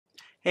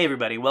Hey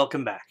everybody,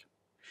 welcome back.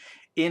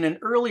 In an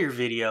earlier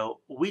video,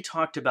 we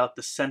talked about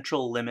the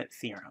Central Limit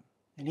Theorem,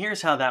 and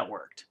here's how that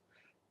worked.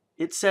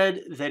 It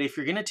said that if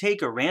you're going to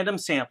take a random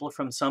sample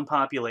from some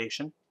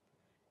population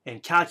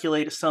and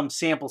calculate some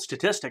sample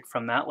statistic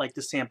from that, like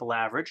the sample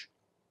average,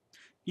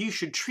 you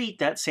should treat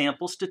that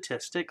sample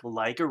statistic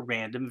like a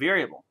random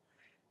variable,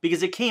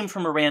 because it came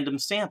from a random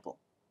sample.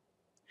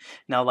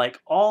 Now, like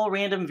all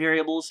random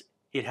variables,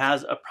 it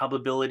has a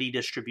probability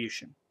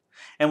distribution.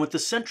 And what the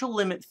Central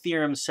Limit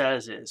Theorem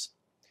says is,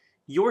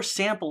 your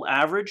sample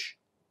average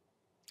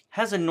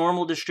has a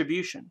normal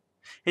distribution.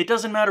 It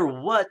doesn't matter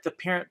what the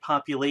parent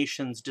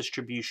population's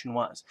distribution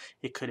was.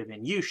 It could have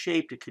been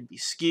U-shaped, it could be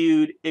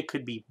skewed, it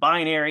could be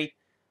binary,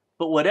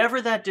 but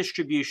whatever that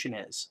distribution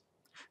is,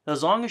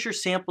 as long as your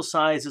sample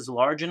size is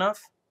large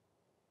enough,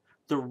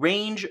 the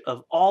range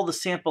of all the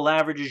sample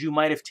averages you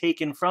might have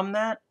taken from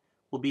that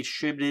will be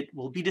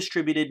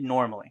distributed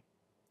normally.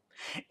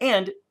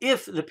 And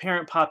if the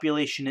parent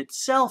population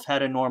itself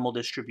had a normal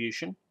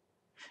distribution,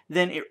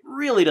 then it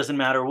really doesn't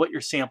matter what your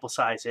sample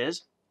size is.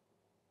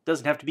 It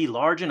doesn't have to be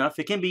large enough.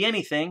 It can be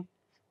anything.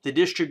 The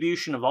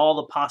distribution of all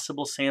the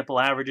possible sample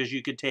averages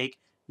you could take,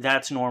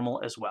 that's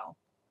normal as well.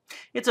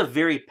 It's a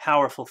very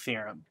powerful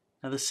theorem.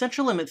 Now, the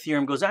Central Limit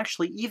Theorem goes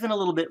actually even a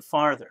little bit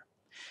farther.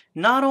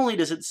 Not only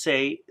does it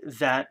say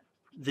that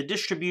the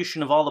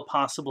distribution of all the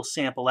possible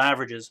sample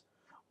averages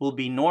will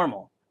be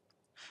normal,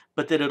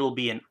 but that it'll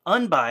be an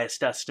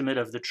unbiased estimate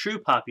of the true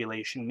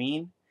population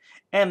mean,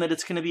 and that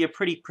it's going to be a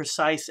pretty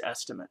precise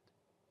estimate.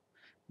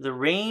 The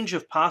range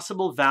of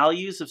possible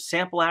values of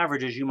sample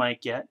averages you might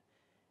get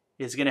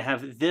is going to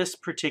have this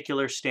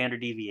particular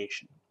standard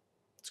deviation.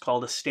 It's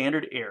called a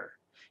standard error,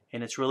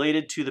 and it's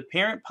related to the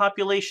parent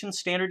population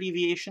standard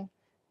deviation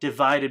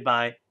divided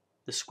by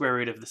the square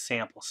root of the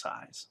sample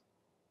size.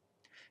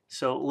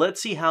 So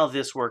let's see how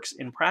this works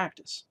in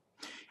practice.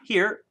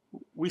 Here,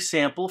 we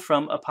sample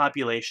from a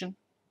population,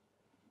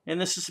 and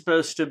this is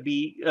supposed to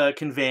be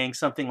conveying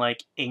something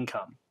like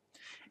income.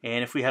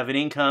 And if we have an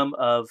income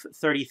of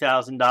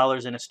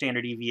 $30,000 and a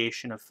standard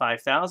deviation of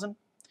 5,000,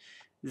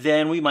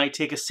 then we might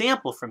take a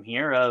sample from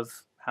here of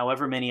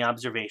however many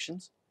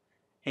observations,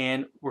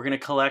 and we're going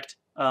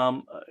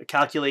to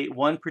calculate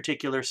one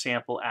particular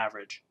sample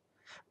average.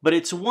 But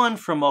it's one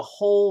from a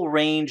whole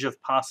range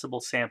of possible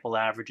sample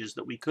averages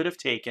that we could have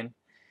taken,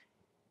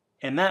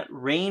 and that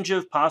range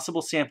of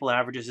possible sample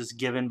averages is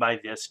given by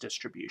this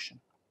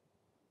distribution.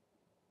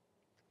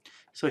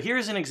 So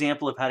here's an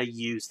example of how to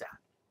use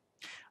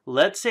that.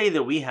 Let's say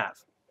that we have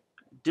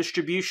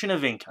distribution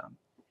of income.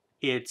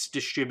 It's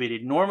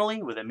distributed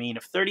normally with a mean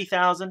of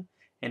 30,000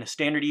 and a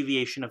standard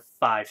deviation of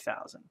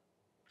 5,000.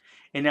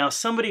 And now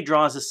somebody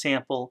draws a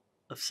sample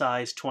of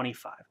size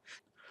 25.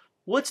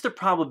 What's the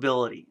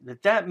probability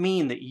that that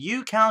mean that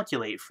you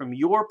calculate from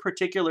your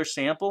particular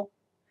sample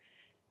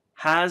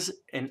has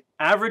an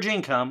average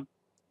income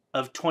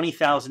of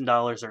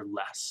 $20,000 or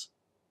less?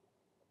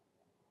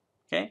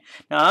 Okay.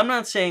 Now, I'm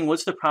not saying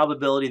what's the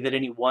probability that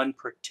any one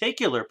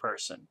particular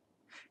person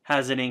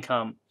has an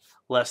income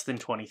less than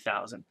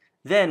 20,000.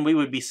 Then we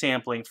would be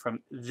sampling from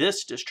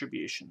this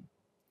distribution.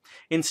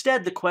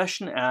 Instead, the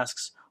question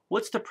asks,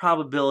 what's the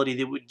probability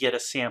that we'd get a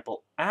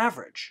sample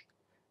average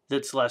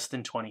that's less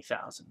than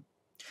 20,000?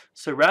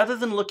 So rather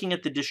than looking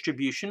at the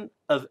distribution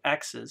of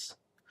x's,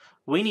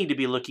 we need to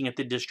be looking at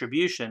the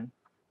distribution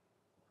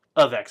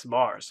of x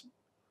bars.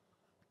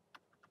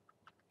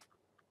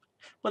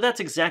 Well,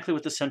 that's exactly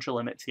what the Central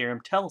Limit Theorem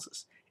tells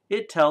us.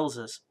 It tells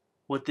us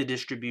what the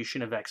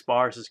distribution of x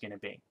bars is going to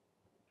be.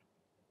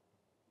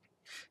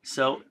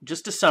 So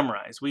just to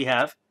summarize, we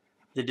have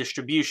the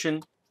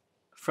distribution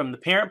from the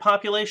parent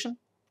population.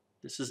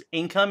 This is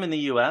income in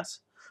the US.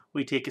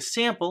 We take a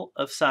sample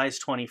of size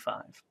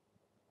 25.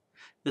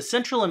 The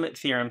Central Limit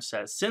Theorem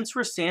says, since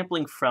we're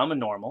sampling from a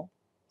normal,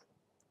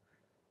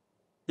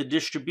 the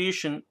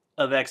distribution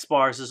of x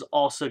bars is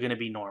also going to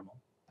be normal.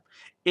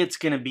 It's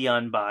going to be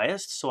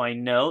unbiased, so I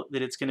know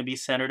that it's going to be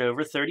centered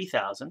over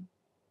 30,000.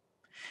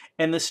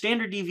 And the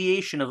standard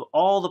deviation of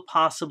all the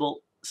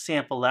possible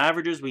sample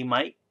averages we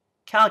might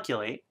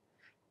calculate,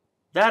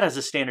 that has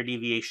a standard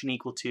deviation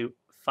equal to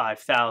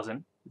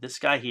 5,000, this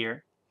guy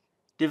here,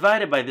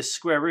 divided by the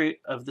square root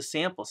of the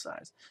sample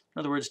size. In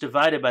other words,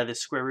 divided by the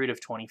square root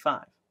of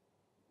 25.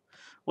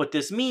 What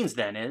this means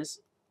then is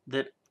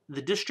that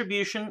the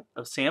distribution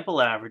of sample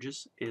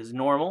averages is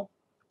normal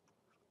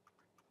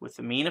with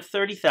a mean of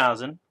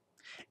 30,000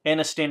 and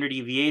a standard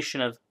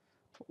deviation of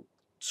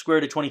square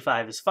root of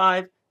 25 is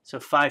 5, so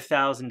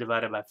 5,000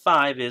 divided by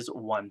 5 is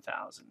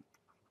 1,000.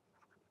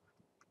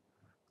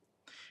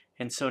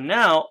 And so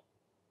now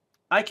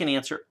I can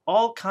answer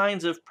all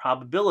kinds of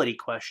probability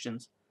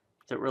questions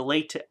that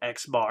relate to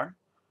x bar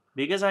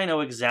because I know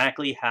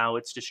exactly how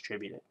it's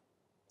distributed.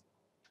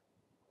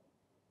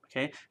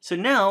 Okay, so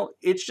now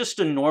it's just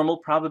a normal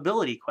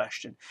probability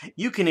question.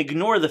 You can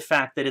ignore the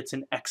fact that it's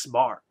an x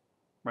bar.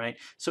 Right?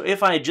 So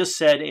if I just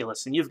said, hey,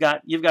 listen, you've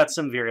got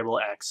some variable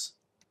x.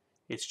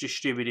 It's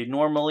distributed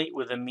normally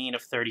with a mean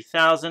of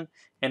 30,000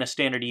 and a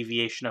standard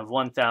deviation of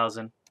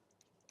 1,000.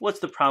 what's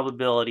the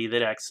probability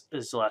that x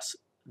is less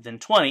than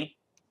 20?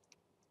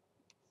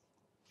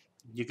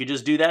 You could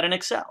just do that in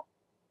Excel.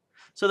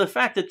 So the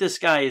fact that this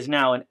guy is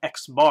now an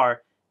x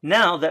bar,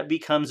 now that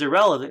becomes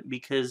irrelevant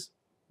because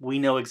we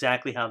know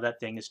exactly how that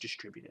thing is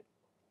distributed.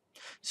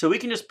 So we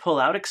can just pull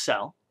out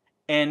Excel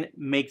and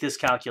make this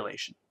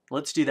calculation.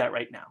 Let's do that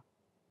right now.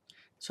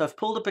 So I've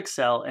pulled up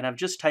Excel and I've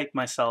just typed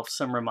myself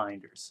some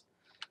reminders.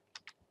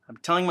 I'm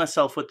telling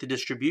myself what the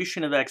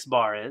distribution of x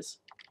bar is,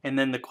 and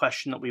then the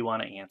question that we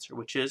want to answer,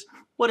 which is,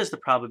 what is the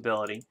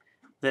probability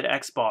that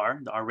x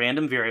bar, our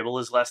random variable,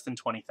 is less than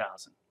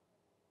 20,000?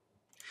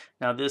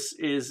 Now this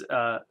is,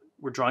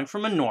 we're drawing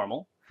from a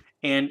normal,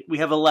 and we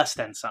have a less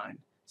than sign.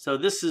 So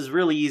this is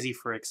really easy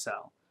for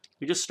Excel.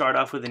 We just start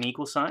off with an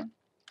equal sign,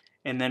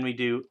 and then we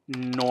do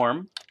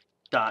norm.dist,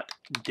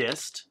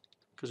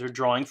 because we're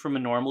drawing from a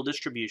normal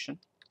distribution,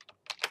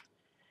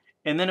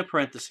 and then a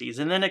parentheses,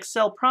 and then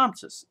Excel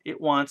prompts us.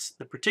 It wants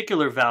the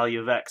particular value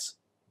of x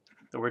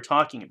that we're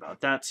talking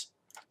about. That's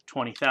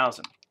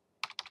 20,000.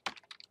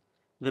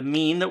 The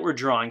mean that we're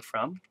drawing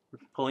from, we're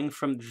pulling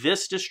from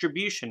this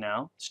distribution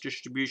now, this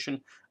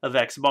distribution of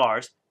x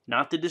bars,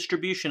 not the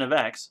distribution of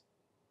x.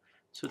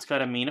 So it's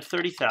got a mean of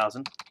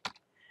 30,000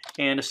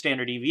 and a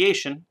standard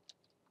deviation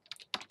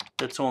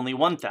that's only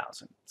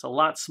 1,000. It's a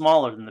lot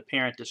smaller than the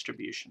parent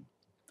distribution.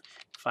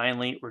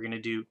 Finally, we're going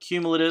to do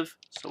cumulative,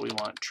 so we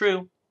want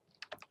true.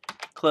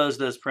 Close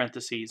those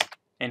parentheses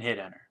and hit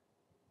enter.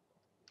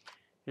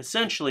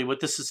 Essentially,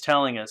 what this is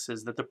telling us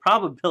is that the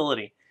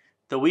probability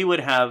that we would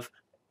have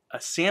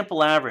a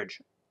sample average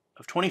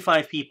of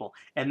 25 people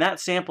and that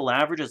sample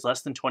average is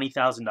less than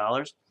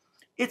 $20,000,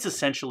 it's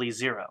essentially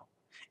zero.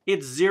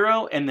 It's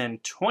zero and then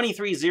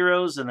 23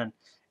 zeros and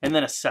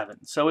then a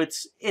 7. So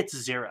it's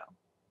zero.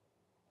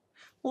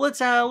 Well,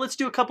 let's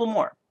do a couple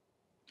more.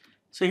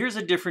 So here's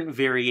a different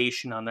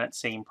variation on that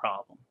same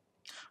problem.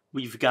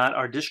 We've got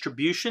our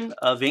distribution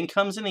of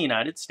incomes in the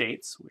United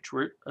States, which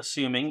we're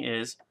assuming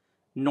is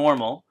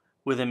normal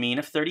with a mean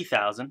of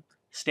 30,000,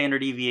 standard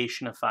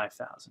deviation of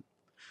 5,000.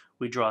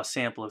 We draw a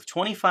sample of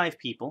 25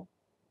 people,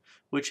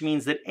 which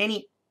means that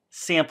any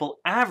sample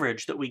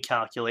average that we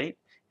calculate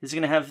is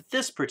going to have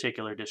this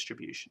particular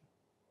distribution.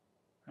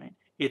 Right?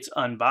 It's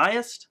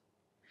unbiased,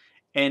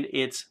 and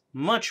it's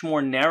much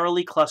more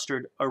narrowly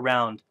clustered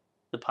around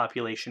the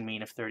population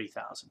mean of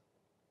 30,000.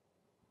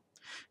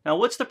 Now,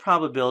 what's the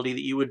probability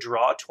that you would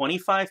draw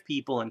 25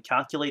 people and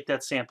calculate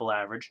that sample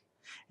average,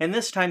 and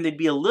this time they'd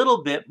be a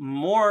little bit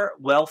more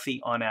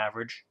wealthy on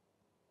average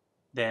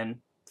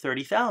than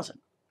 30,000?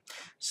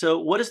 So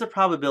what is the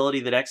probability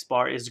that x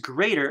bar is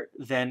greater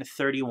than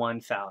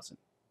 31,000?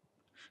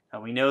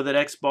 Now we know that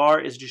x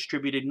bar is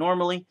distributed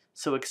normally,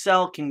 so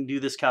Excel can do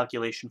this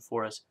calculation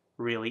for us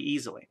really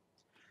easily.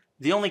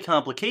 The only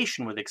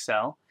complication with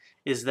Excel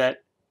is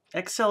that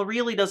Excel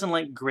really doesn't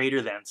like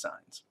greater than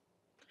signs.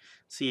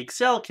 See,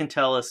 Excel can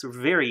tell us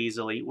very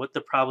easily what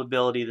the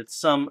probability that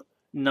some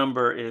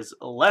number is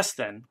less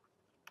than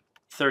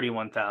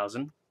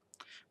 31,000,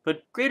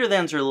 but greater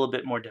thans are a little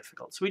bit more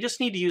difficult. So we just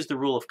need to use the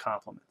rule of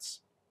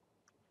complements.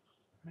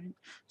 Right?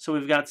 So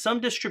we've got some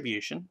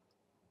distribution.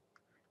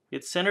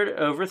 It's centered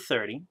over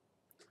 30.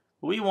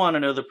 We want to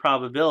know the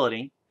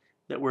probability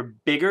that we're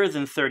bigger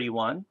than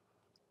 31,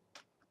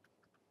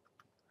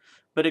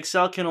 but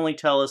Excel can only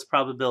tell us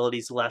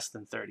probabilities less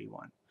than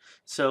 31.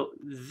 So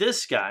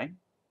this guy,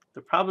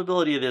 the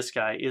probability of this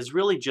guy is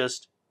really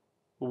just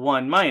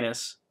 1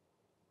 minus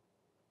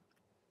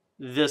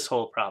this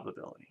whole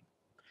probability.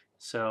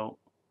 So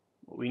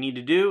what we need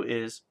to do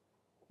is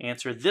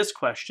answer this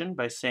question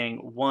by saying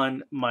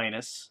 1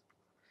 minus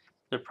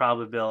the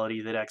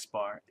probability that x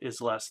bar is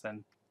less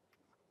than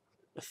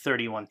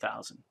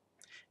 31,000.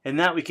 And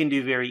that we can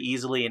do very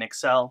easily in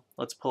Excel.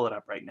 Let's pull it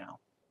up right now.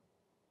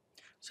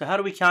 So how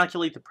do we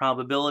calculate the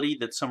probability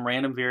that some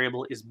random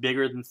variable is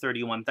bigger than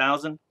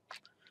 31,000?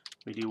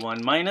 We do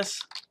 1 minus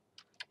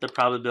the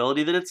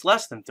probability that it's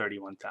less than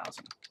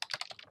 31,000.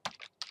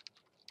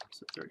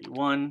 So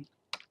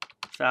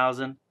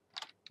 31,000.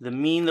 The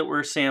mean that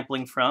we're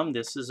sampling from,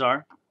 this is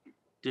our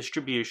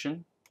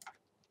distribution.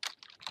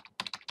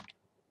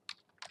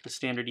 The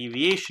standard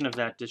deviation of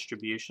that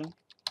distribution.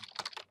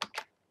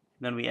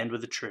 Then we end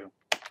with a true.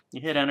 You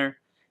hit enter,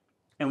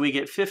 and we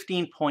get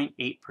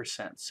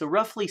 15.8%, so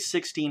roughly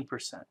 16%.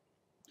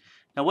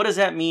 Now what does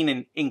that mean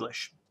in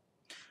English?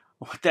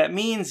 What that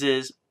means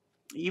is,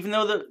 even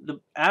though the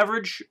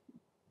average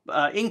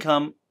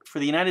income for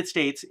the United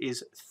States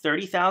is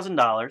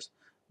 $30,000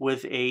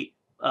 with a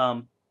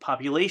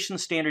population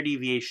standard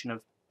deviation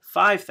of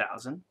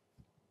 5,000,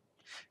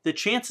 the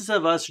chances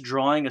of us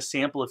drawing a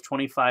sample of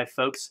 25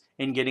 folks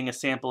and getting a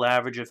sample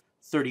average of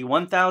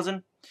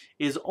 31,000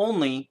 is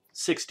only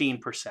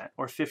 16%,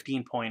 or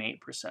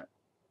 15.8%.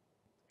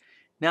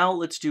 Now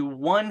let's do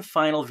one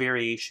final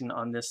variation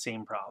on this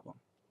same problem.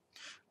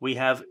 We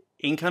have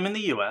income in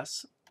the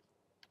US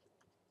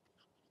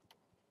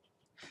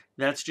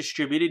that's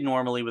distributed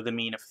normally with a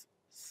mean of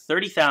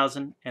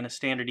 30,000 and a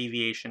standard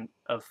deviation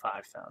of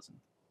 5,000.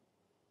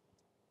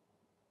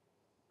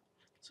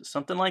 So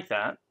something like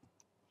that.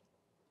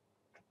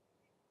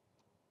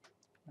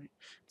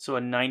 So a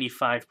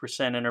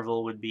 95%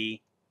 interval would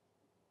be,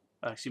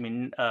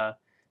 68%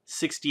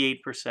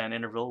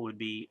 interval would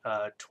be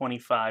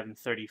 25 and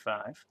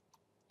 35.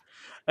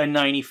 A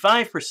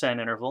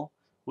 95% interval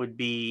would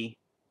be,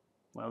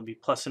 well, it would be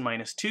plus and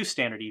minus 2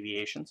 standard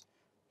deviations.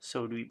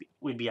 So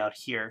we'd be out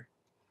here.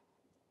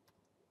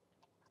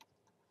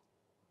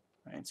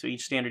 Right, so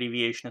each standard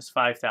deviation is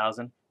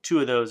 5,000. 2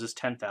 of those is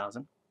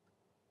 10,000.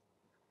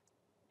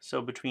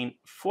 So between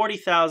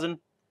 40,000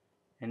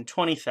 and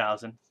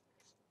 20,000,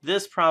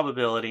 this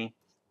probability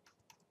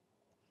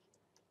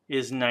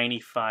is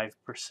 95%.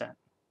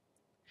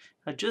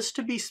 Now, just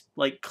to be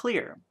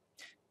clear,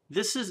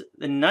 this is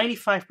the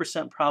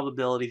 95%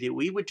 probability that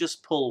we would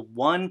just pull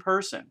one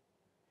person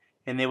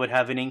and they would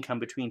have an income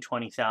between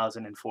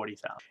 20,000 and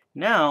 40,000.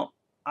 Now,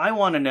 I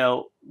want to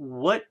know,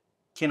 what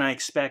can I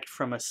expect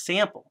from a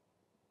sample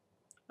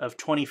of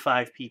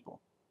 25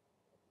 people?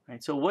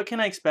 Right? So what can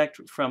I expect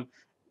from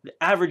the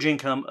average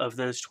income of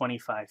those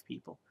 25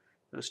 people?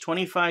 Those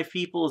 25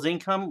 people's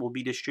income will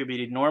be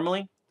distributed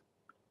normally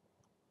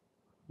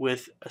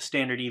with a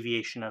standard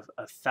deviation of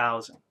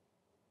 1,000.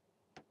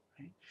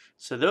 Right?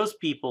 So those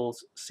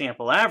people's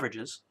sample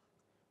averages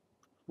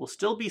will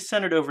still be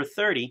centered over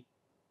 30,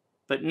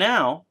 but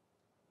now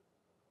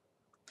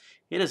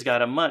it has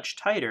got a much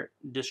tighter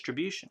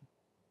distribution.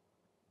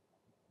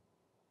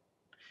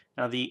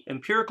 Now the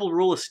empirical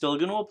rule is still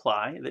going to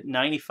apply, that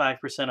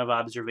 95% of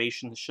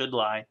observations should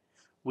lie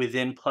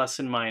within plus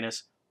and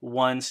minus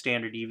 1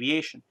 standard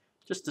deviation.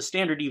 Just the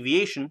standard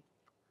deviation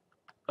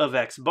of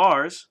x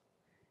bars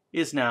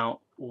is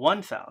now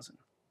 1,000.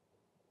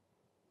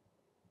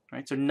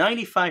 Right? So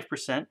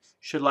 95%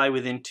 should lie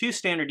within 2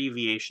 standard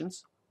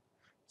deviations.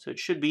 So it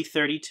should be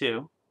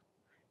 32,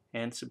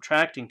 and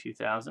subtracting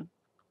 2,000,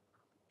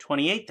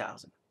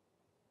 28,000.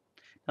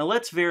 Now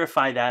let's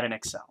verify that in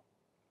Excel.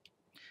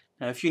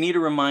 Now, if you need a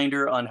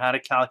reminder on how to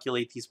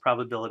calculate these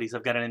probabilities,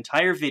 I've got an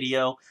entire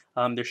video.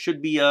 There should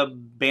be a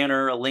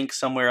banner, a link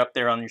somewhere up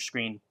there on your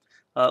screen.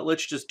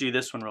 Let's just do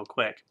this one real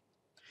quick.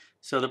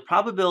 So the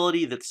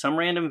probability that some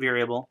random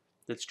variable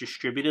that's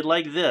distributed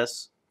like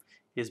this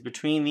is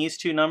between these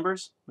two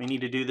numbers, we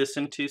need to do this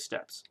in 2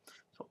 steps.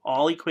 So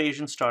all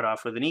equations start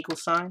off with an equal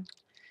sign,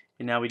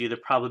 and now we do the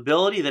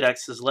probability that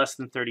x is less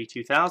than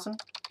 32,000.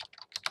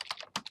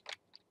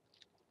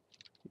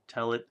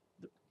 Tell it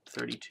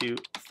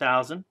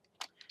 32,000.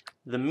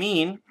 The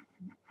mean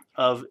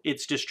of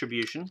its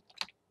distribution,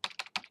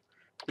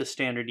 the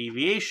standard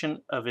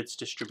deviation of its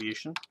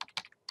distribution,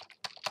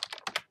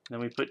 then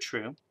we put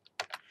true.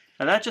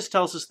 Now that just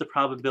tells us the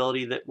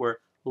probability that we're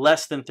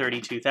less than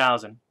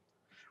 32,000.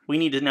 We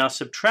need to now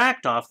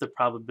subtract off the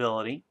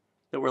probability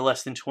that we're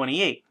less than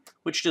 28,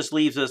 which just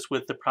leaves us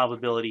with the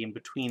probability in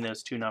between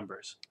those two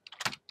numbers.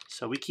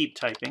 So we keep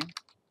typing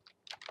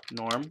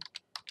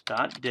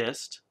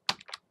norm.dist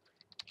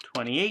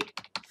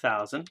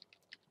 28,000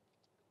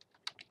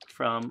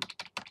 from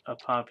a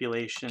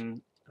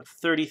population of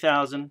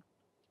 30,000,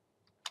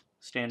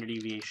 standard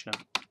deviation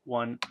of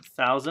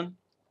 1,000,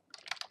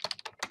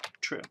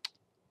 true.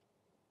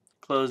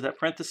 Close that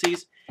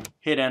parentheses,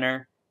 hit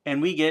enter,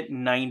 and we get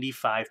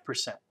 95%.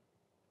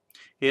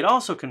 It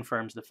also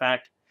confirms the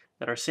fact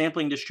that our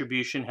sampling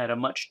distribution had a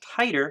much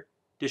tighter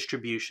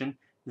distribution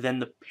than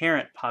the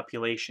parent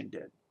population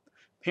did.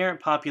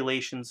 Parent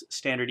population's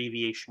standard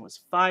deviation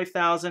was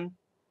 5,000.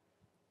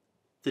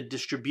 The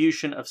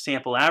distribution of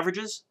sample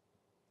averages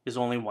is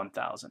only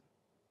 1,000.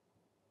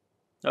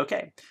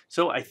 Okay,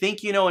 so I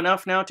think you know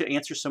enough now to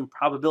answer some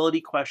probability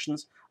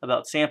questions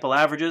about sample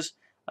averages.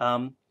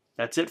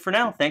 That's it for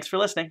now. Thanks for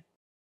listening.